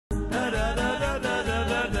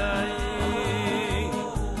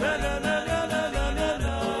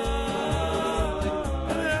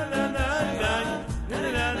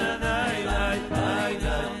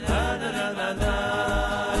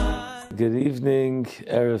Good evening,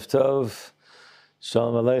 Erev Tov,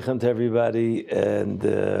 Shalom Aleichem to everybody, and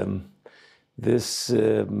this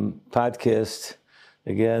podcast,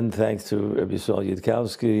 again, thanks to Rabbi Yisrael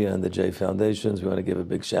Yudkowsky and the JFoundations. We want to give a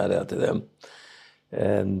big shout out to them.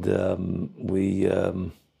 And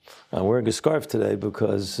I'm wearing a scarf today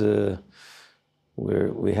because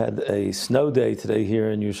we had a snow day today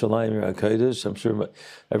here in Yerushalayim, HaKodesh. I'm sure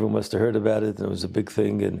everyone must have heard about it, and it was a big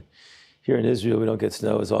thing. And here in Israel, we don't get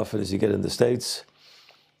snow as often as you get in the States.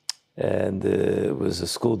 And it was a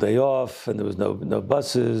school day off, and there was no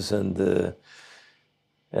buses, and the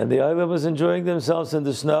island was enjoying themselves in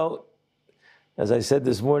the snow. As I said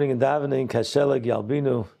this morning in davening, Kashelag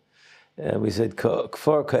Yalbinu, and we said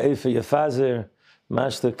Kfar Ka'efa Yafazer,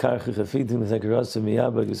 Mashta Karchi Chafidim Tekarasa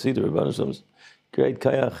Miyaba Gesida Rabbanishams. Great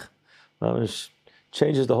kayach,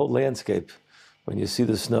 changes the whole landscape when you see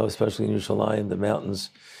the snow, especially in Yerushalayim, the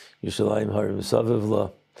mountains, Yerushalayim Harim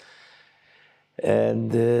Savivla.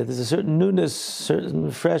 And there's a certain newness,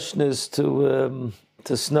 certain freshness to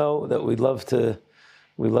snow that we love to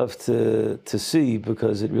see,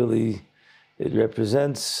 because it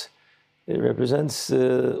represents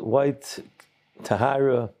white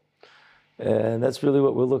tahara, and that's really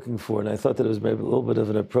what we're looking for. And I thought that it was maybe a little bit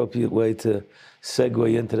of an appropriate way to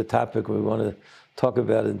segue into the topic we want to talk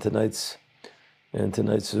about in tonight's Zoom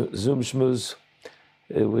Shmooze,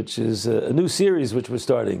 which is a new series which we're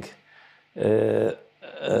starting. Really,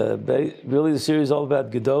 the series is all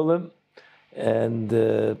about Gedolim, and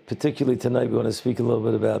particularly tonight we want to speak a little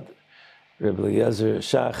bit about Rabbi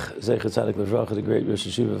Shach, Zecher Tzadik Levracha, the great Rosh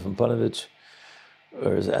Yeshiva from Panovich,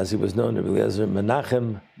 or as he was known, Rabbi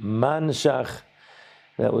Menachem Man Shach,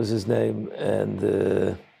 that was his name, and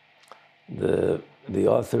the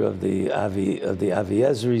author of the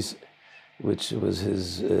Aviezris, which was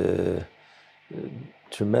his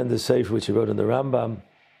tremendous sefer which he wrote in the Rambam.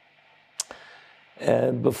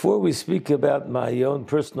 And before we speak about my own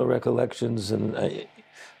personal recollections, and a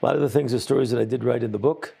lot of the things are stories that I did write in the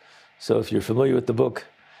book. So if you're familiar with the book,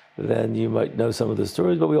 then you might know some of the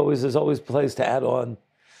stories. But there's always a place to add on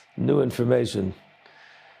new information.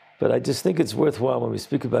 But I just think it's worthwhile when we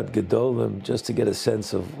speak about Gedolim, just to get a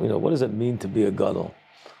sense of, what does it mean to be a Gadol?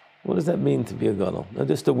 What does that mean to be a Gadol? Now,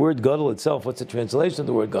 just the word Gadol itself, what's the translation of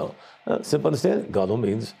the word Gadol? Simple understanding. Gadol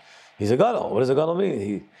means he's a Gadol. What does a Gadol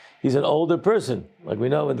mean? He's an older person. Like we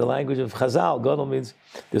know in the language of Chazal, Gadol means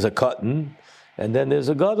there's a Katan, and then there's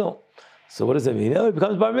a Gadol. So what does that mean? It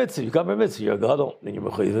becomes Bar Mitzvah. You become Bar Mitzvah, you're a Gadol, then you're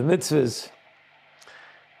Mechuyev in Mitzvahs.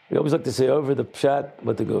 We always like to say over the Pshat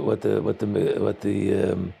what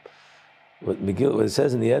it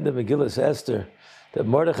says in the end of Megillah Esther, that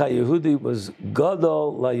Mordechai Yehudi was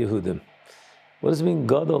Gadol La Yehudim. What does it mean,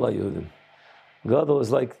 Gadol La Yehudim? Gadol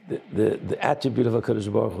is like the attribute of HaKadosh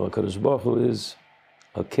Baruch Hu. HaKadosh Baruch Hu is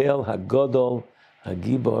Hakel HaGadol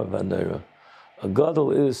HaGibor V'Neira. A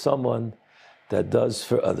Gadol is someone that does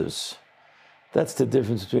for others. That's the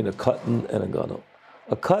difference between a Katan and a Gadol.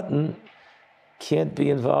 A Katan can't be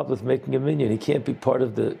involved with making a minyan. He can't be part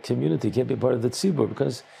of the community. He can't be part of the tzibur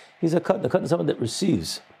because he's a Katan. A Katan is someone that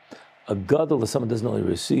receives. A Gadol is someone that doesn't only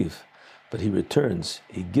receive, but he returns.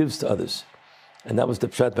 He gives to others. And that was the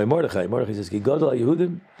pshat by Mordechai. Mordechai says, Ki Gadol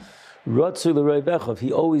HaYehudim Ratzu L'Rei.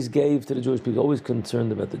 He always gave to the Jewish people, always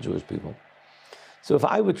concerned about the Jewish people. So if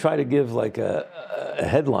I would try to give like a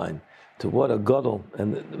headline to what a Gadol,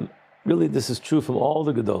 and really this is true from all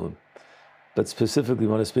the Gedolim, but specifically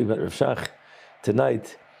when I speak about Rav Shach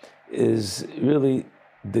tonight, is really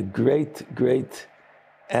the great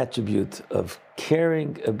attribute of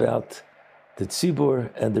caring about the tzibur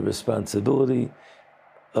and the responsibility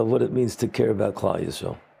of what it means to care about Klal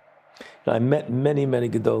Yisrael. I met many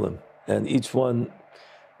Gedolim, and each one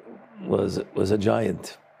was a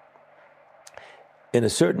giant. In a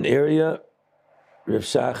certain area, Rav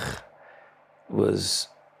Shach was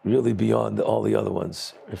really beyond all the other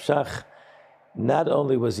ones. Rav Shach, not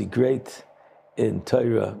only was he great in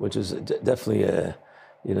Torah, which is definitely a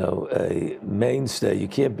mainstay. You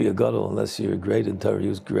can't be a Gadol unless you're great in Torah. He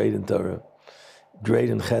was great in Torah, great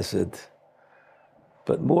in Chesed.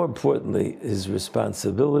 But more importantly, his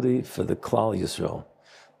responsibility for the Klal Yisrael,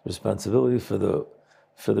 responsibility for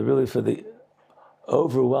the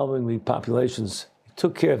overwhelmingly populations. He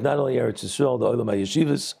took care of not only Eretz Yisrael, the Olam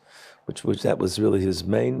HaYeshivas, which that was really his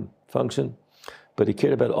main function, but he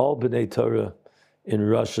cared about all B'nai Torah in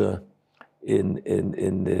Russia, in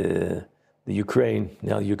the Ukraine.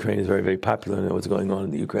 Now Ukraine is very, very popular. I know what's going on in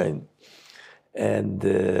the Ukraine. And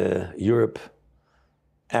Europe,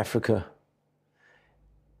 Africa,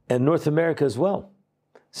 and North America as well.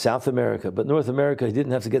 South America. But North America, he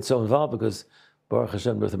didn't have to get so involved because Baruch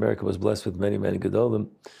Hashem, North America was blessed with many, many Gedolim.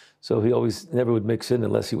 So he always never would mix in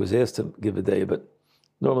unless he was asked to give a day, but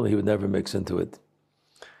normally he would never mix into it.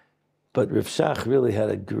 But Rav Shach really had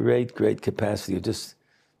a great, great capacity of just,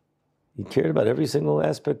 he cared about every single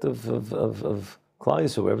aspect of Klal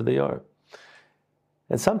Yisrael, wherever they are.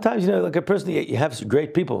 And sometimes, like a person, you have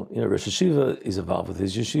great people. Rosh Yeshiva, he's involved with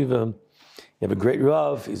his yeshiva. You have a great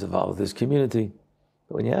Rav, he's involved with his community.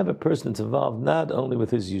 But when you have a person that's involved not only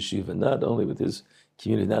with his yeshiva, not only with his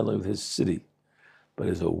community, not only with his city, but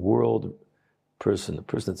as a world person, a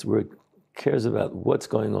person that's really cares about what's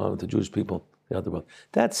going on with the Jewish people throughout the world,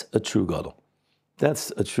 that's a true gadol.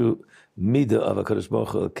 That's a true midah of HaKadosh Baruch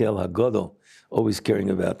Hu, Kel HaGadol, always caring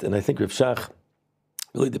about. And I think Rav Shach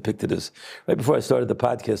really depicted this. Right before I started the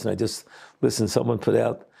podcast, and I just listened, someone put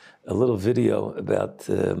out a little video about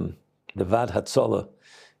the Vad Hatzalah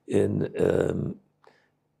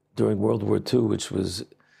during World War II, which was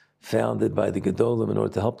founded by the Gedolim in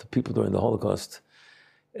order to help the people during the Holocaust.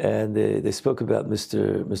 And they spoke about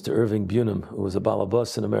Mr. Irving Bunim, who was a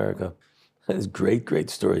balabas in America. It's a great, great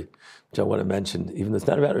story, which I want to mention, even though it's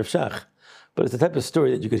not about Rav Shach, but it's the type of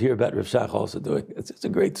story that you could hear about Rav Shach also doing. It's a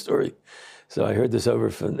great story. So I heard this over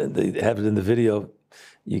from, and they have it in the video.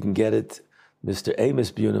 You can get it. Mr.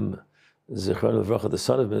 Amos Bunim, Zichron Livracha, the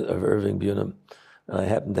son of Irving Bunim. And I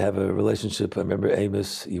happen to have a relationship. I remember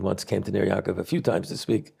Amos, he once came to Ner Yaakov a few times to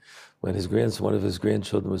speak when one of his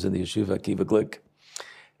grandchildren was in the yeshiva, Akiva Glick.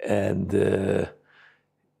 And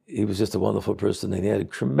he was just a wonderful person. And he had a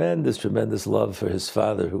tremendous, tremendous love for his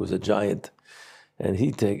father, who was a giant. And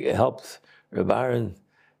he helped Reb Aaron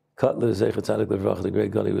Kotler, Zecher Tzadik Livracha, the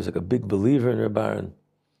great God. He was like a big believer in Reb Aaron.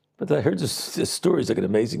 But I heard this story. It's like an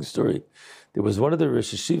amazing story. There was one of the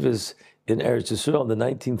Rosh Yeshivas in Eretz Yisrael in the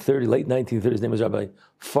late 1930s. His name was Rabbi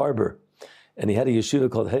Farber. And he had a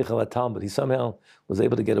yeshiva called Heichal HaTalmud. He somehow was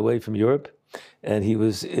able to get away from Europe. And he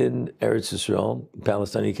was in Eretz Yisrael, in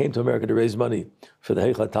Palestine. He came to America to raise money for the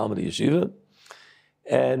Heichal HaTalmud yeshiva.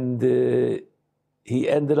 And he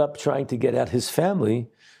ended up trying to get out his family,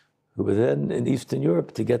 who were then in Eastern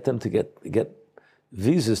Europe, to get them to get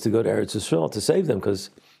visas to go to Eretz Yisrael to save them,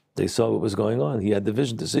 because they saw what was going on. He had the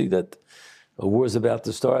vision to see that a war is about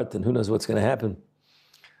to start and who knows what's going to happen.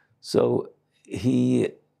 So he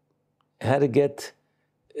had to get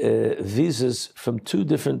visas from two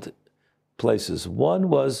different places. One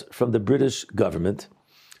was from the British government,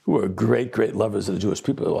 who were great, great lovers of the Jewish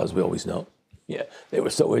people, as we always know. Yeah, they were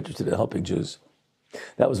so interested in helping Jews.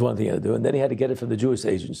 That was one thing he had to do. And then he had to get it from the Jewish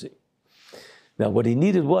agency. Now, what he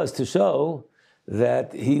needed was to show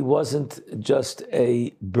that he wasn't just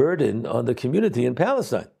a burden on the community in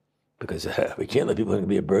Palestine, because we can't let people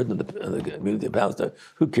be a burden on the community in Palestine.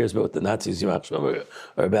 Who cares about what the Nazis are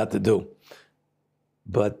about to do?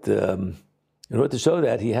 But in order to show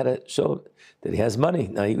that, he had to show that he has money.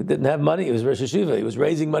 Now, he didn't have money. He was Rosh Yeshiva. He was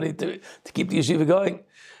raising money to keep the yeshiva going.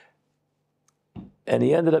 And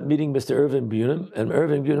he ended up meeting Mr. Irving Bunim, and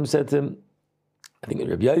Irving Bunim said to him, I think,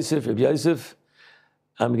 Reb Yosef,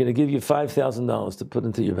 I'm going to give you $5,000 to put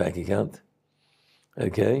into your bank account,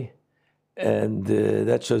 okay? And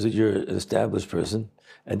that shows that you're an established person,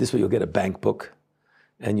 and this way you'll get a bank book,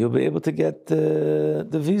 and you'll be able to get the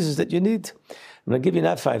visas that you need. I'm going to give you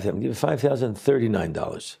not $5,000, I'm going to give you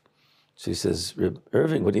 $5,039. So he says,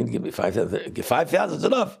 Irving, what do you need to give me? $5,000? $5,000 is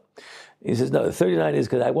enough. He says, no, the 39 is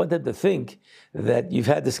because I want them to think that you've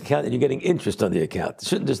had this account and you're getting interest on the account. You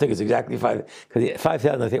shouldn't just think it's exactly $5,000, because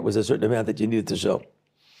 $5,000, I think, was a certain amount that you needed to show.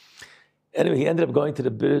 Anyway, he ended up going to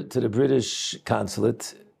the British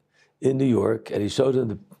consulate in New York, and he showed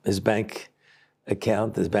him his bank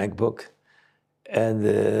account, his bank book. And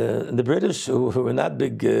the British, who were not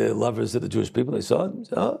big lovers of the Jewish people, they saw it and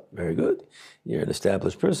said, oh, very good. You're an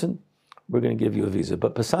established person. We're going to give you a visa.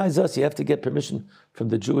 But besides us, you have to get permission from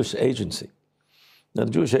the Jewish agency. Now,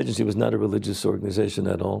 the Jewish agency was not a religious organization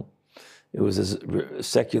at all. It was a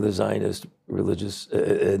secular Zionist, religious,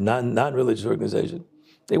 non-religious organization.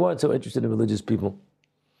 They weren't so interested in religious people.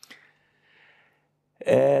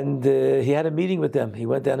 And he had a meeting with them. He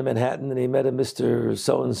went down to Manhattan and he met a Mr.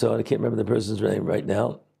 So-and-so, and I can't remember the person's name right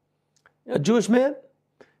now, a Jewish man.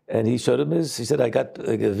 And he showed him he said, I got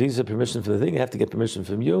a visa permission for the thing. I have to get permission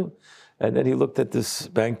from you. And then he looked at this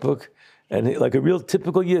bank book, and like a real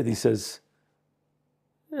typical Yid, he says,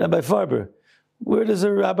 Rabbi Farber, where does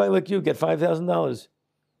a rabbi like you get $5,000?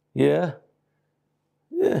 Yeah?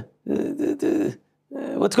 Yeah.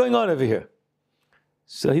 What's going on over here?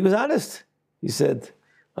 So he was honest. He said,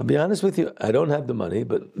 I'll be honest with you, I don't have the money,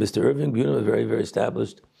 but Mr. Irving Bunim, a very, very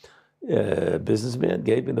established businessman,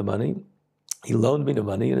 gave me the money. He loaned me the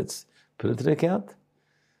money, and it's put into the account.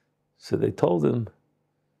 So they told him,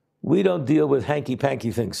 we don't deal with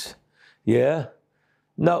hanky-panky things. Yeah?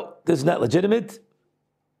 no, this is not legitimate.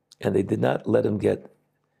 And they did not let him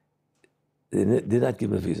they did not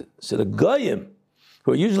give him a visa. So the Goyim,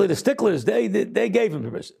 who are usually the sticklers, they gave him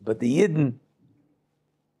permission. But the Yidden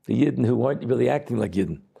who weren't really acting like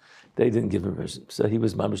Yidden, they didn't give him permission. So he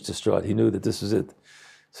was mamish distraught. He knew that this was it.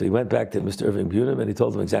 So he went back to Mr. Irving Bunim and he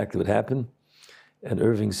told him exactly what happened. And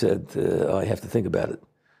Irving said, I have to think about it.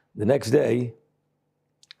 The next day,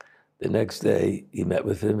 he met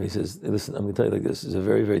with him. He says, listen, I'm going to tell you like this. It's a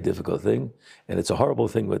very, very difficult thing. And it's a horrible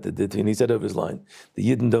thing what they did to me. And he said over his line, the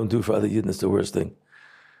Yidden don't do for other Yidden. It's the worst thing.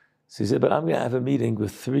 So he said, but I'm going to have a meeting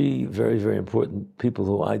with three very, very important people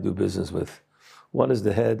who I do business with. One is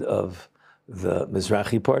the head of the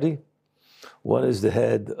Mizrahi party. One is the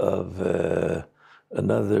head of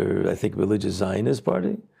another, I think, religious Zionist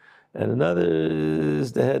party. And another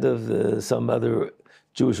is the head of some other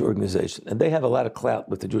Jewish organization. And they have a lot of clout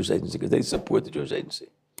with the Jewish agency because they support the Jewish agency.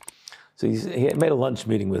 So he made a lunch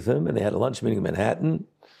meeting with him, and they had a lunch meeting in Manhattan.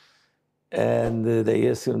 And they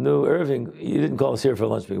asked him, no, Irving, you didn't call us here for a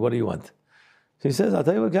lunch meeting. What do you want? So he says, I'll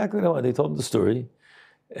tell you exactly what I want. They told him the story.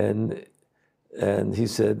 And he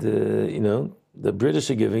said, the British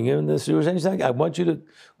are giving him this Jewish agency. I want you to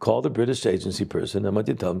call the British agency person. I want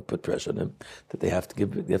you to tell him, put pressure on him, that they have to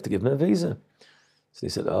give him a visa. So he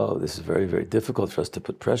said, oh, this is very, very difficult for us to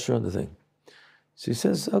put pressure on the thing. So he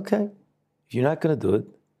says, okay, if you're not going to do it,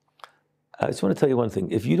 I just want to tell you one thing.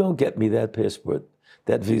 If you don't get me that passport,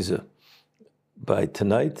 that visa, by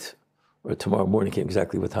tonight or tomorrow morning, I can't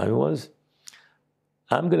exactly what time it was,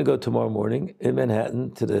 I'm going to go tomorrow morning in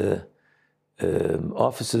Manhattan to the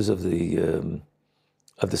offices of the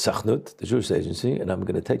Sachnut, the Jewish agency, and I'm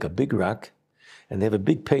going to take a big rock, and they have a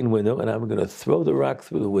big pane window, and I'm going to throw the rock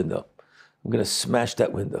through the window. I'm going to smash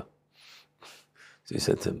that window. So he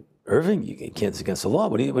said to him, Irving, you can't, it's against the law.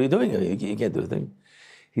 What are you doing? You can't do a thing.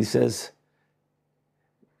 He says,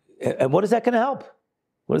 and what is that going to help?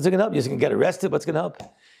 What is it going to help? You're going to get arrested? What's going to help?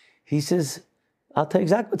 He says, I'll tell you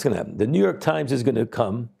exactly what's going to happen. The New York Times is going to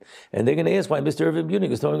come, and they're going to ask why Mr. Irving Bunim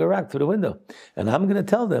is throwing a rock through the window. And I'm going to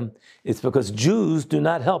tell them it's because Jews do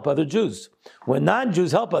not help other Jews, when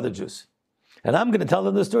non-Jews help other Jews. And I'm going to tell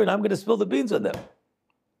them the story, and I'm going to spill the beans on them.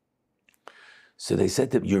 So they said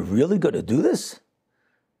to him, you're really going to do this?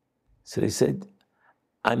 So they said,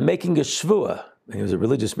 I'm making a shvuah. And he was a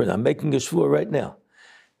religious man. I'm making a shvuah right now,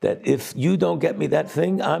 that if you don't get me that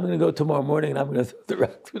thing, I'm going to go tomorrow morning and I'm going to throw the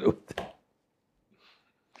rock through the window.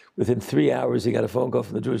 Within 3 hours, he got a phone call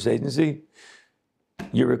from the Jewish agency.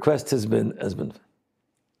 Your request has been.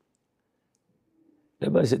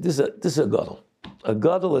 Everybody said, this is a gadol. A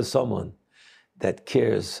gadol is someone that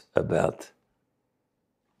cares about,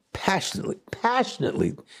 passionately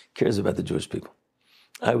cares about the Jewish people.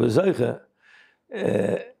 I was Zoche,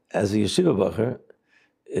 as a yeshiva bacher,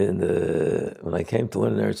 when I came to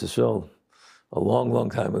learn in Eretz Yisrael a long, long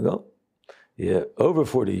time ago, over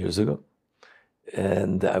 40 years ago,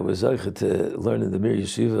 and I was Zoche to learn in the Mir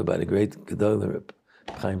Yeshiva by the great Gedolim, Reb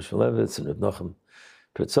Chaim Shmulevitz and Reb Nochem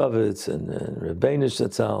Pritzovitz and Reb Beinish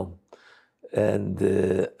Zatzal,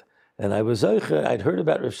 and I was Zoche. I'd heard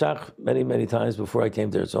about Rav Shach many, many times before I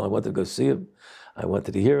came to Eretz. I wanted to go see him. I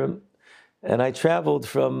wanted to hear him. And I traveled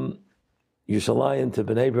from Yerushalayim to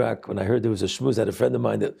Bnei Brak when I heard there was a shmuz. I had a friend of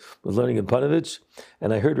mine that was learning in Panovich,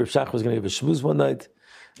 and I heard Rav Shach was going to give a shmuz one night,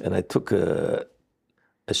 and I took a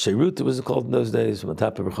Sheirut, it was called in those days, from the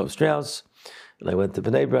top of Rehov Strauss, and I went to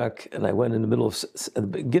Bnei Brak, and I went in the middle of, at the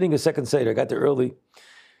beginning of second Seder. I got there early,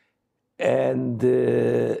 and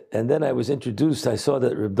then I was introduced. I saw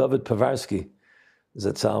that Reb David Pavarsky,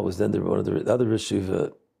 Zatzal, was then one of the other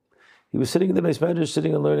Rishiva. He was sitting in the Beis Medrash,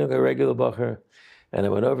 sitting and learning like a regular bacher, and I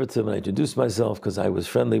went over to him and I introduced myself because I was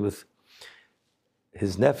friendly with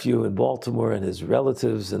his nephew in Baltimore and his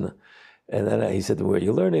relatives, and then he said to me, where are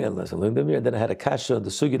you learning? And I said, learning the Mir. And then I had a kasha on the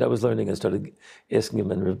sugi that I was learning. I started asking him,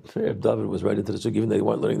 and Reb David was right into the sugi, even though they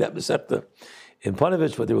weren't learning that Mesepta in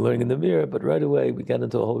Panovich, but they were learning in the Mir. But right away, we got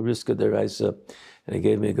into a whole riska deraisa, and he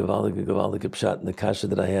gave me a gavaldik pshat in the kasha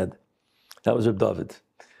that I had. That was Reb David.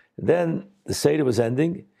 And then the Seder was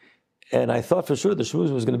ending, and I thought for sure the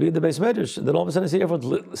shmuz was going to be in the Beis Medrash. And then all of a sudden I see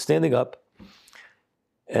everyone standing up,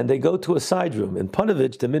 and they go to a side room. In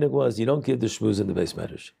Panovich, the minhag was you don't give the shmuz in the Beis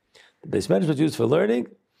Medrash. The Beis Medrash was used for learning,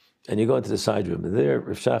 and you go into the side room. And there,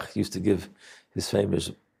 Rav Shach used to give his famous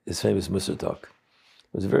Musar talk.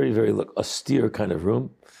 It was a very, very austere kind of room.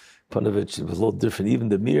 Panovich was a little different. Even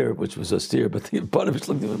the Mir, which was austere, but the Panovich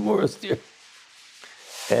looked even more austere.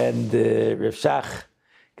 And Rav Shach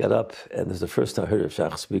got up, and it was the first time I heard Rav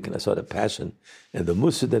Shach speak, and I saw the passion and the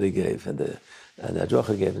Musar that he gave, and the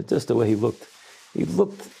Adrocha gave, and just the way he looked. He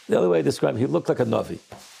looked, the other way I describe him, he looked like a Navi.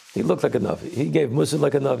 He looked like a Navi. He gave Musa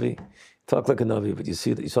like a Navi, talked like a Navi, but you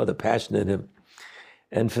saw the passion in him.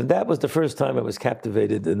 And that was the first time I was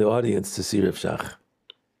captivated in the audience to see Rav Shach.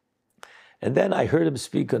 And then I heard him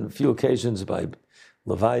speak on a few occasions by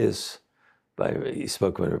Levias. He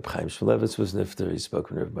spoke when Reb Chaim Shmulevitz was nifter. He spoke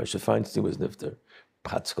when Reb Moshe Feinstein was nifter.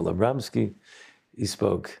 Patzkel Abramsky, he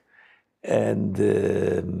spoke. And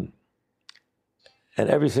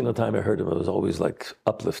every single time I heard him, it was always like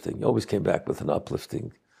uplifting. He always came back with an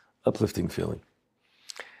uplifting feeling.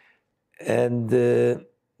 And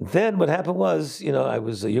then what happened was, I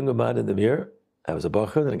was a younger man in the mirror. I was a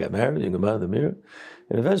bacher, then I got married, younger man in the mirror.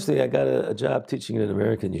 And eventually I got a job teaching in an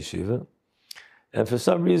American yeshiva. And for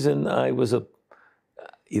some reason,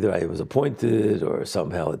 either I was appointed or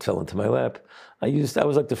somehow it fell into my lap. I was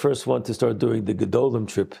like the first one to start doing the Gedolim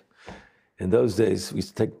trip. In those days, we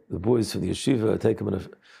used to take the boys from the yeshiva, take them on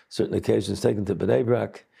certain occasions, take them to Bnei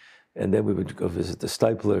Brak, and then we would go visit the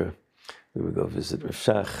Stipler, we would go visit Rav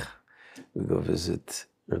Shach, we would go visit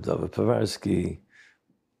Reb David Povarsky,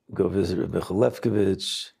 go visit Reb Michael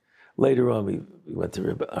Lefkovich. Later on, we went to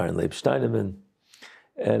Reb Aaron Leib Steinemann,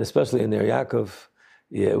 and especially in Ner Yaakov,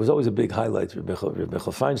 it was always a big highlight. Reb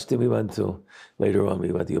Michael Feinstein we went to. Later on,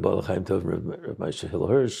 we went to Yabal Chaim Tov and Reb Moshe Hillel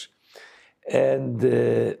Hirsch.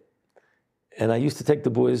 And I used to take the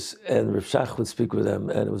boys, and Rav Shach would speak with them,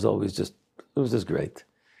 and it was just great.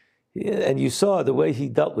 And you saw the way he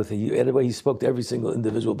dealt with it, and the way he spoke to every single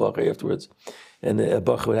individual bacher afterwards. And a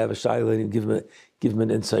bacher would have a shaila, and he'd give him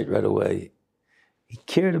an insight right away. He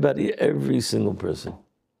cared about every single person.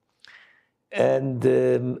 And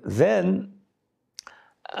then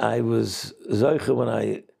I was zoiche when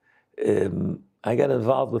I got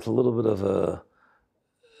involved with a little bit of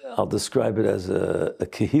I'll describe it as a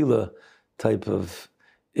kehila type of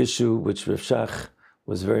issue, which Rav Shach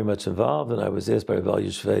was very much involved, and I was asked by Rav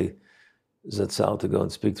Yishvei Zatzal to go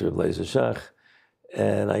and speak to Rav Lezer Shach,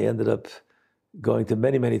 and I ended up going to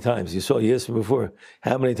many, many times. You asked me before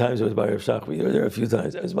how many times I was by Rav Shach. We were there a few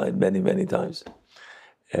times. I was by many, many times.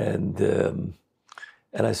 And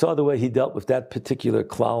I saw the way he dealt with that particular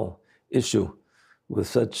klal issue with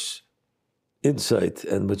such insight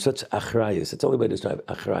and with such achrayus. It's the only way to describe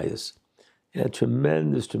achrayus. He had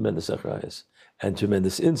tremendous, tremendous achrayus and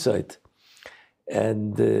tremendous insight.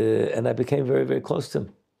 And I became very, very close to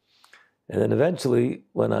him. And then eventually,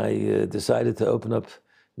 when I decided to open up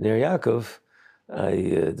Ner Yaakov,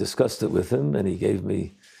 I discussed it with him, and he gave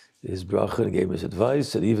me his bracha and gave me his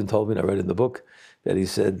advice. And he even told me, and I read in the book, that he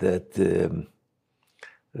said that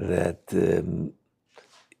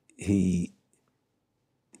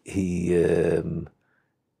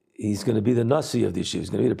he's going to be the nasi of the yeshiva. He's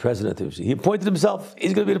going to be the president of the yeshiva. He appointed himself.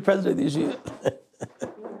 He's going to be the president of the yeshiva.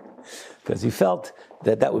 Because he felt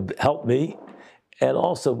that would help me. And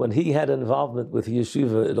also, when he had an involvement with the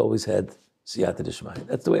yeshiva, it always had siyata d'shmaya.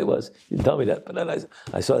 That's the way it was. He didn't tell me that, but then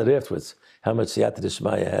I saw that afterwards, how much siyata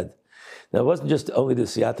d'shmaya had. Now, it wasn't just only the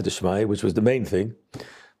siyata d'shmaya, which was the main thing,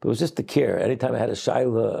 but it was just the care. Anytime I had a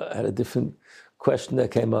shaila, I had a different question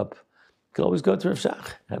that came up, I could always go to Rav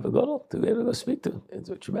Shach, have a gadol, to be able to go speak to him.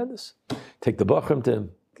 It's tremendous. Take the bachrim to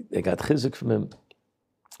him. They got chizik from him.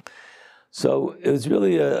 So it was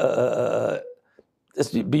really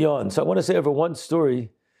just beyond. So I want to say over one story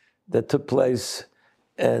that took place,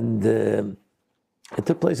 and it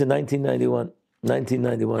took place in 1991.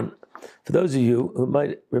 1991. For those of you who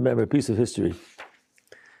might remember a piece of history,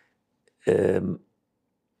 the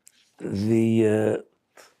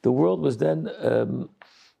world was then.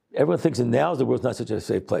 Everyone thinks that now the world's not such a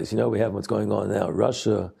safe place. We have what's going on now.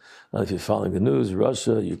 Russia. I don't know if you're following the news.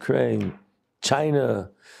 Russia, Ukraine,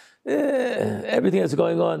 China. Everything that's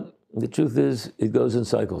going on, the truth is, it goes in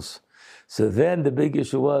cycles. So then the big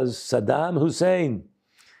issue was Saddam Hussein.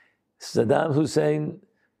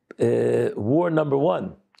 War number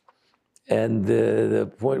one. And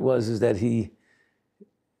the point was that he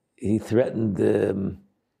threatened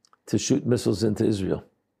to shoot missiles into Israel,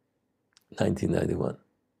 1991.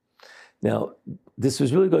 Now, this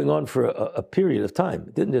was really going on for a period of time.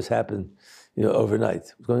 It didn't just happen, overnight.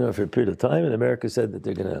 It was going on for a period of time, and America said that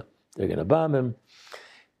they're gonna bomb him.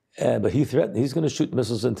 But he threatened he's going to shoot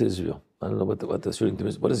missiles into Israel. I don't know what the shooting to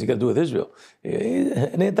is. What is he going to do with Israel?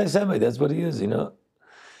 An anti-Semite. That's what he is. Halachi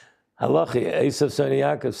Esav son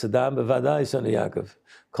Yaakov, Saddam bevadai son Yaakov,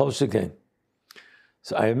 Kol Shekain.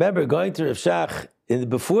 So I remember going to Rav Shach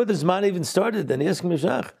before the Zman even started. Then he asked me, Rav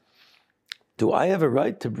Shach, do I have a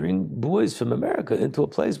right to bring boys from America into a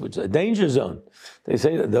place which is a danger zone? They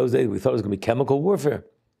say that in those days we thought it was going to be chemical warfare.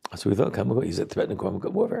 So we thought he's threatening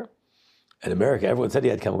chemical warfare. In America, everyone said he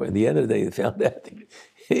had chemical warfare. At the end of the day, they found out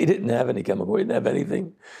he didn't have any chemical warfare. He didn't have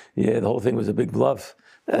anything. Yeah, the whole thing was a big bluff.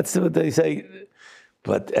 That's what they say.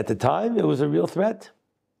 But at the time, it was a real threat.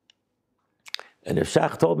 And Rav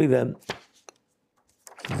Shach told me then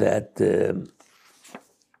that,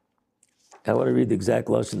 I want to read the exact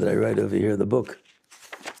lesson that I write over here in the book.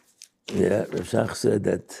 Yeah, Rav Shach said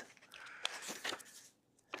that,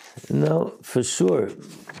 no, for sure,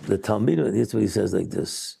 the Talmud, here's what he says like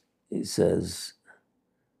this. He says,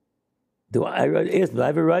 do I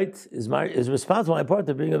have a right? Is responsible on my part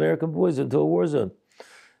to bring American boys into a war zone?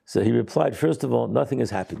 So he replied, first of all, nothing has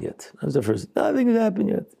happened yet. That was the first, nothing has happened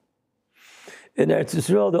yet. In Eretz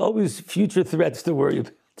Yisrael, there are always future threats to worry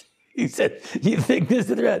about. He said, you think this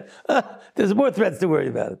is a threat? There's more threats to worry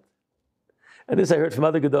about. And this I heard from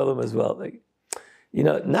other Gedolim as well. Like,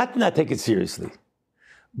 not take it seriously.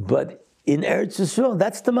 But in Eretz Yisrael,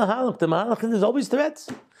 that's the Mahalach. The Mahalach, there's always threats.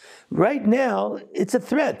 Right now, it's a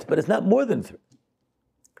threat, but it's not more than a threat.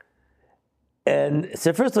 And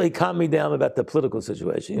so first of all, he calmed me down about the political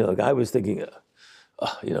situation. I was thinking,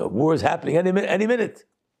 war is happening any minute.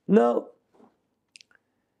 No.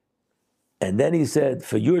 And then he said,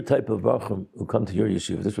 for your type of Bachim who come to your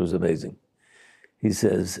yeshiva, this was amazing. He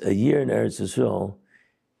says, a year in Eretz Yisrael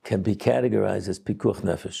can be categorized as pikuach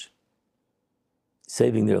nefesh,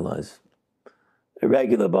 saving their lives. A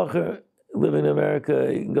regular Bacher living in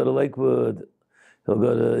America, he can go to Lakewood, he'll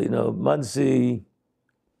go to, Muncie.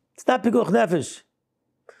 It's not pikuach nefesh.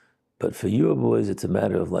 But for your boys, it's a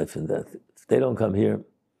matter of life and death. If they don't come here,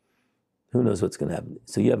 who knows what's going to happen.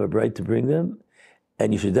 So you have a right to bring them,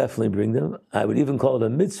 and you should definitely bring them. I would even call it a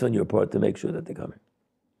mitzvah on your part to make sure that they come here.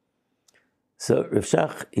 So Rav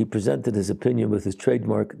Shach, he presented his opinion with his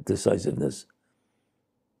trademark decisiveness.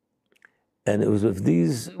 And it was with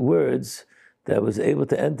these words that I was able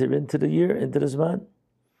to enter into the year, into the Zman.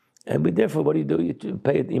 And therefore, what do? You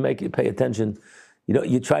make it pay attention.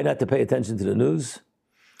 You try not to pay attention to the news,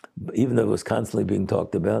 even though it was constantly being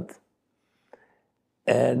talked about.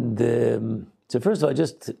 And so first of all,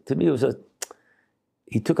 to me, it was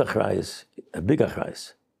he took achrayus, a big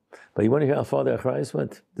achrayus. But you want to hear how far the achrayus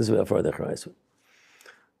went? This is how far the achrayus went.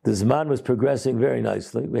 The Zman was progressing very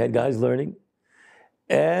nicely. We had guys learning.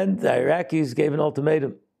 And the Iraqis gave an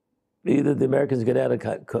ultimatum. Either the Americans get out of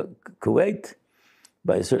Kuwait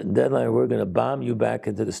by a certain deadline, or we're going to bomb you back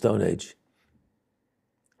into the Stone Age.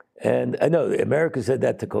 And I know America said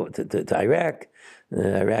that to Iraq.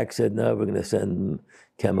 Iraq said, no, we're going to send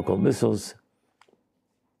chemical missiles.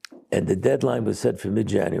 And the deadline was set for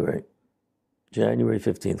mid-January. January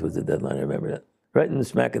 15th was the deadline, I remember that. Right in the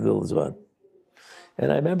smack of the middle of Zman. And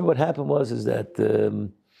I remember what happened is that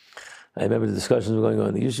I remember the discussions were going on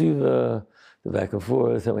in the yeshiva, the back and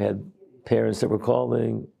forth, and we had parents that were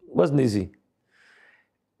calling. It wasn't easy.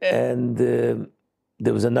 And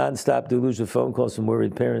there was a non-stop deluge of phone calls from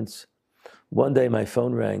worried parents. One day my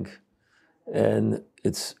phone rang, and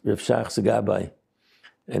it's Rav Shach Zagabai.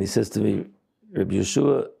 And he says to me, Rabbi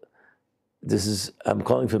Yeshua, I'm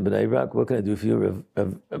calling from Bnei Brak. What can I do for you,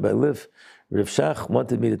 Rabbi Liv? Rav Shach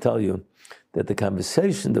wanted me to tell you that the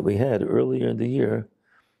conversation that we had earlier in the year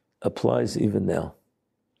applies even now.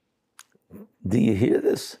 Do you hear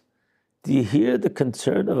this? Do you hear the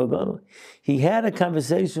concern of a Gadol? He had a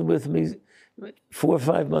conversation with me 4 or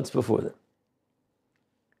 5 months before that.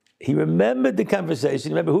 He remembered the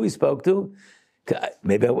conversation. Remember who he spoke to?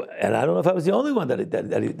 Maybe, and I don't know if I was the only one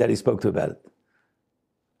that he spoke to about it.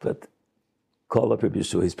 But call up Rabbi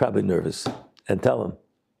Yeshua. He's probably nervous, and tell him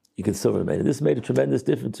you can still remain. And this made a tremendous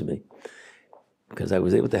difference to me, because I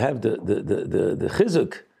was able to have the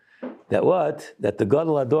chizuk that the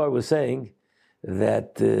Gadol Ador was saying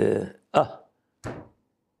that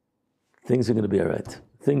things are going to be all right.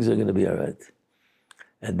 Things are going to be all right.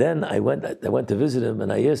 And then I went to visit him,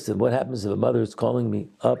 and I asked him, what happens if a mother is calling me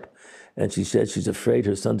up, and she said she's afraid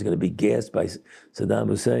her son's going to be gassed by Saddam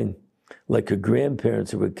Hussein, like her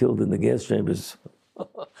grandparents who were killed in the gas chambers.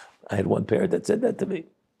 I had one parent that said that to me.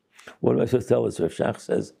 What am I supposed to tell us? Rav Shach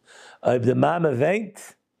says, if the mama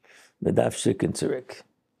weint, medaf shikin tzurek.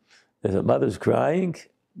 If a mother's crying,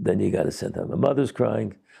 then you got to send them. A mother's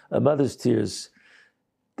crying, a mother's tears,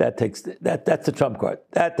 that's the trump card.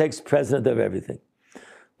 That takes precedent of everything.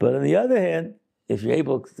 But on the other hand, if you're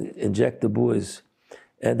able to inject the boys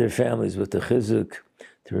and their families with the chizuk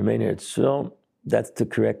to remain here at Yisrael, that's the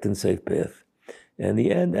correct and safe path. And in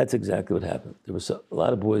the end, that's exactly what happened. There was a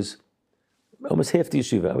lot of boys, almost half the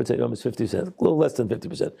yeshiva, I would say almost 50%, a little less than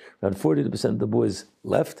 50%, around 40% of the boys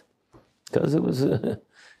left, because it was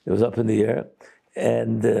up in the air.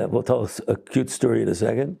 And we'll tell a cute story in a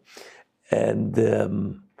second. And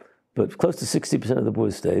but close to 60% of the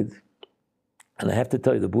boys stayed. And I have to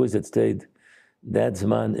tell you, the boys that stayed, that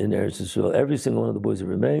Zman in Eretz Yisrael, every single one of the boys that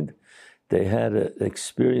remained, they had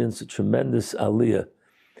experienced a tremendous aliyah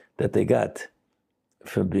that they got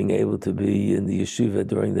from being able to be in the yeshiva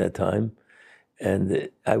during that time. And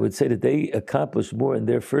I would say that they accomplished more in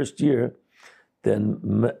their first year than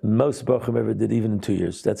most Baruchim ever did, even in 2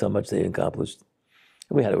 years. That's how much they accomplished.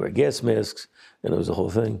 And we had to wear gas masks, and it was a whole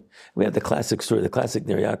thing. We had the classic story, the classic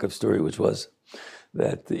Ner Yaakov story, which was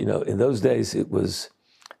that, in those days it was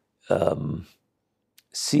CNN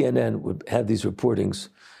would have these reportings,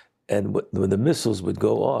 and when the missiles would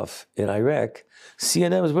go off in Iraq,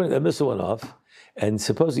 CNN was reporting a missile went off, and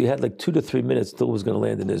supposedly you had like 2 to 3 minutes till it was going to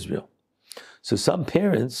land in Israel. So some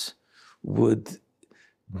parents would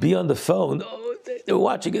be on the phone. Oh, they were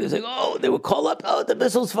watching it. They're saying, "Oh," they would call up. "Oh, the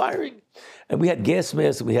missile's firing," and we had gas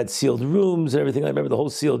masks. We had sealed rooms and everything. I remember the whole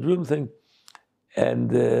sealed room thing,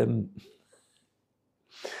 and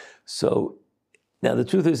so now the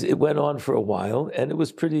truth is, it went on for a while, and it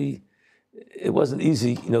was pretty. It wasn't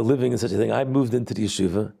easy, living in such a thing. I moved into the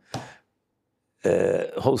yeshiva.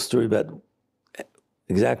 Whole story about.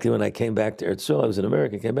 Exactly when I came back to Eretz Yisrael, I was in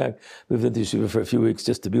America, came back, moved into yeshiva for a few weeks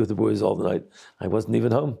just to be with the boys all the night. I wasn't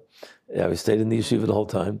even home. I stayed in the yeshiva the whole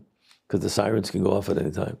time because the sirens can go off at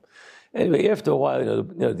any time. Anyway, after a while,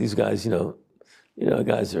 these guys,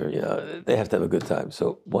 guys are, they have to have a good time.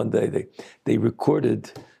 So one day they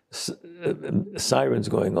recorded sirens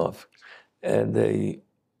going off, and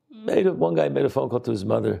one guy made a phone call to his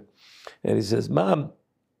mother, and he says, "Mom,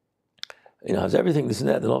 how's everything, this and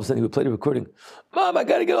that?" And all of a sudden he would play the recording. "Mom, I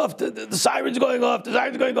got to get off. The siren's going off. The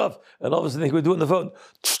siren's going off." And all of a sudden he would do it on the phone.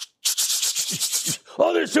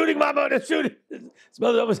 "Oh, they're shooting, Mama, they're shooting." His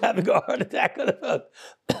mother was having a heart attack on the phone.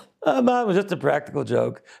 "Mom, it was just a practical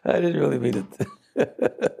joke. I didn't really mean it."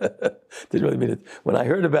 Didn't really mean it. When I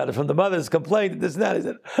heard about it from the mother's complaint, this and that, I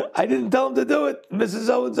said, "I didn't tell him to do it, Mrs.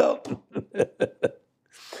 So-and-so."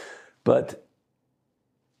 But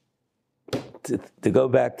to go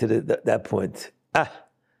back to that point,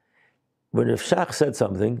 when Rav Shach said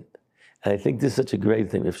something, and I think this is such a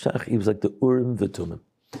great thing, Rav Shach, he was like the Urim v'Tumim.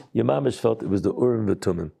 Yamamish felt it was the Urim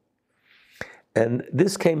v'Tumim. And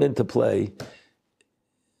this came into play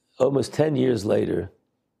almost 10 years later,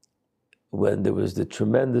 when there was the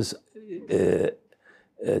tremendous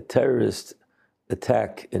terrorist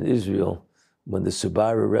attack in Israel, when the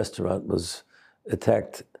Subara restaurant was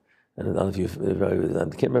attacked. I don't know if I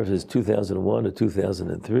can't remember if it was 2001 or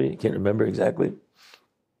 2003. I can't remember exactly.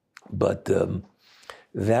 But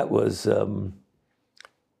that was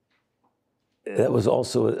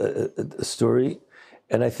also a story.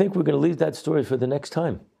 And I think we're going to leave that story for the next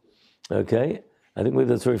time. Okay? I think we'll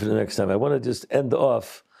leave that story for the next time. I want to just end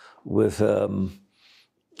off with,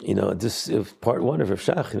 just part one of Rav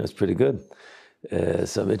Shach. It's pretty good.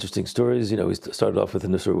 Some interesting stories. We started off with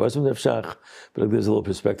the story wasn't Rav Shach, but there's a little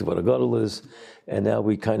perspective what a gadol is, and now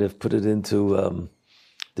we kind of put it into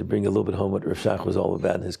to bring a little bit home what Rav Shach was all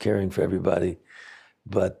about and his caring for everybody.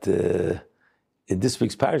 But in this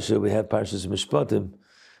week's parsha, we have Parshas Mishpatim,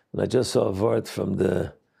 and I just saw a vart from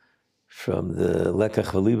the Lekach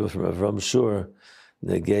V'Liba from Avram Shur,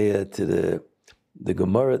 Negeya to the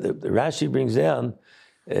Gemara. The Rashi brings down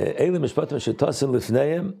Eile Mishpatim Shetasin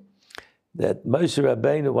Lifneim. That Moshe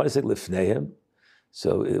Rabbeinu, why does it say Lifneim?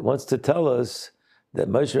 So it wants to tell us that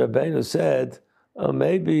Moshe Rabbeinu said, "Oh,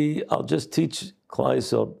 maybe I'll just teach Klal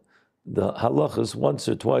Yisrael the halachas once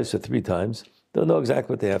or twice or 3 times. They'll know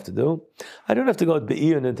exactly what they have to do. I don't have to go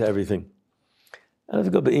be'iyun into everything. I don't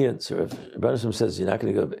have to go be'iyun." So if Rebbe says you're not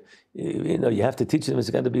going to go, you have to teach them. It's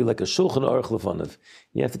got to be like a shulchan aruch lefanav.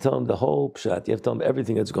 You have to tell them the whole pshat. You have to tell them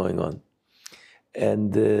everything that's going on.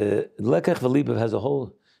 And Lekach V'Libav has a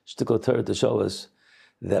whole shtickle Torah to show us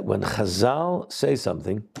that when Chazal say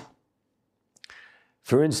something,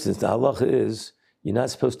 for instance, the halacha is you're not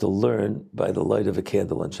supposed to learn by the light of a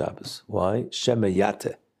candle on Shabbos. Why?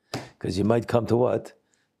 Shemeyate, because you might come to what?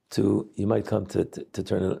 You might come to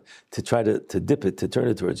turn it, to try to dip it, to turn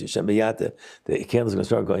it towards you. Shemeyate, the candle's going to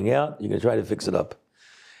start going out. You're going to try to fix it up.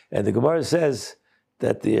 And the Gemara says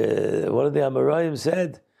that one of the Amoraim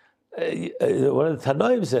said, one of the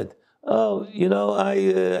Tanoim said, "Oh,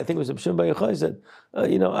 I think it was Shimon Bar Yochai said,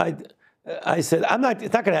 I said,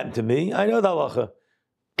 it's not going to happen to me. I know the halacha."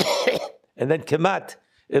 And then Kemat,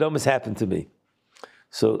 it almost happened to me.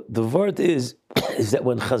 So the word is that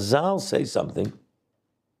when Chazal say something,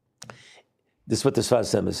 this is what the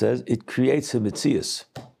Sfas Emes says, it creates a mitzias.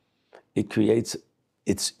 It creates,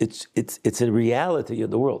 it's a reality in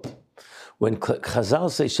the world. When Chazal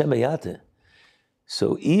say Shemeyate,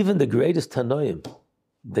 so even the greatest Tanoim,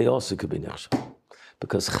 they also could be nechshel,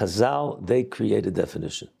 because Chazal, they create a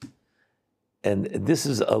definition. And this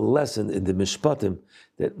is a lesson in the Mishpatim,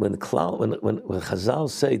 that when Chazal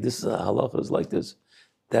say this is a halacha is like this,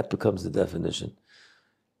 that becomes the definition.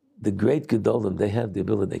 The great Gedolim, they have the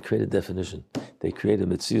ability, they create a definition. They create a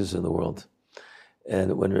mitzvahs in the world.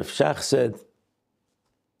 And when Rav Shach said,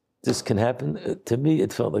 this can happen, to me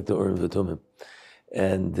it felt like the Urim V'Tumim.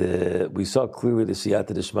 And we saw clearly the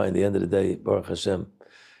Siyata D'Shmai in the end of the day, Baruch Hashem,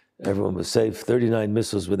 everyone was safe. 39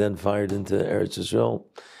 missiles were then fired into Eretz Yisrael,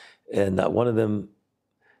 and not one of them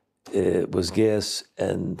was gas,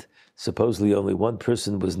 and supposedly only one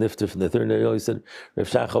person was nifter from the third. He always said, Rav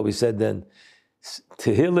Shach always said then,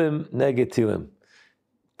 Tehillim neged Tilim.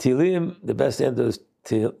 Tilim, the best answer is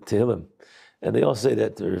Tehillim. And they also say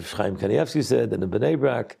that Rav Chaim Kanievsky said, and in Bnei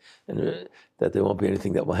Brak, and that there won't be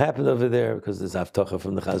anything that will happen over there because there's Avtacha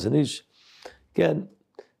from the Chazon Ish. Again,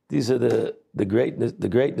 these are the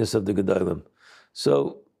greatness of the Gedolim.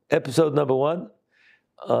 So, episode number 1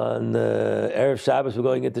 on Erev Shabbos, we're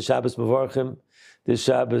going into Shabbos Mevorchim. This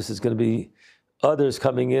Shabbos is going to be others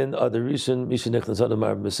coming in, other Rishon, Misha Nichnas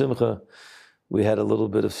Adamar B'Simcha. We had a little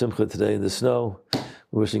bit of Simcha today in the snow.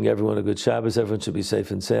 We're wishing everyone a good Shabbos. Everyone should be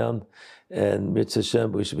safe and sound. And Mitzvah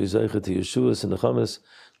Hashem, we should be Zeicha to Yeshuas and the Chamas.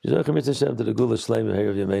 Zeicha Mitzvah Hashem to the Gula Shleim and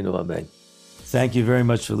Herav Yameinu. Amen. Thank you very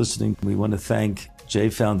much for listening. We want to thank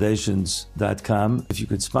JFoundations.com. If you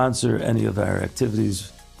could sponsor any of our activities,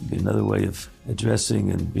 it would be another way of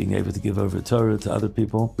addressing and being able to give over Torah to other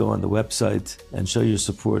people. Go on the website and show your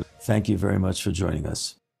support. Thank you very much for joining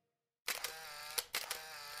us.